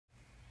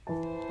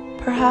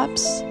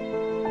Perhaps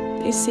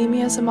they see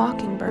me as a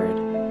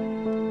mockingbird.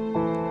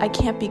 I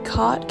can't be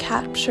caught,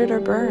 captured, or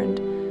burned.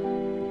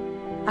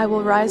 I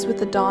will rise with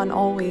the dawn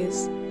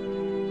always.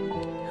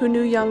 Who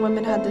knew young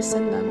women had this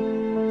in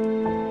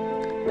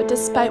them? But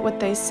despite what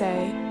they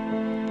say,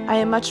 I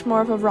am much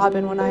more of a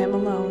robin when I am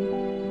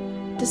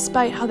alone.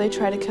 Despite how they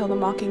try to kill the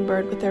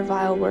mockingbird with their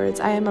vile words,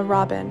 I am a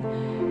robin,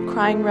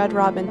 crying red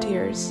robin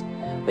tears,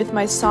 with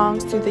my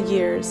songs through the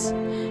years,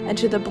 and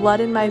to the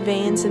blood in my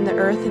veins, in the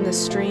earth, in the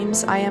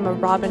streams, I am a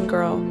robin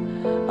girl,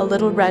 a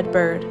little red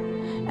bird,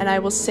 and I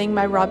will sing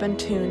my robin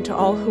tune to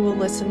all who will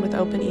listen with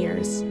open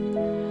ears.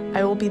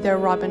 I will be their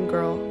robin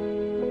girl.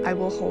 I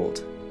will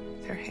hold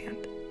their hand.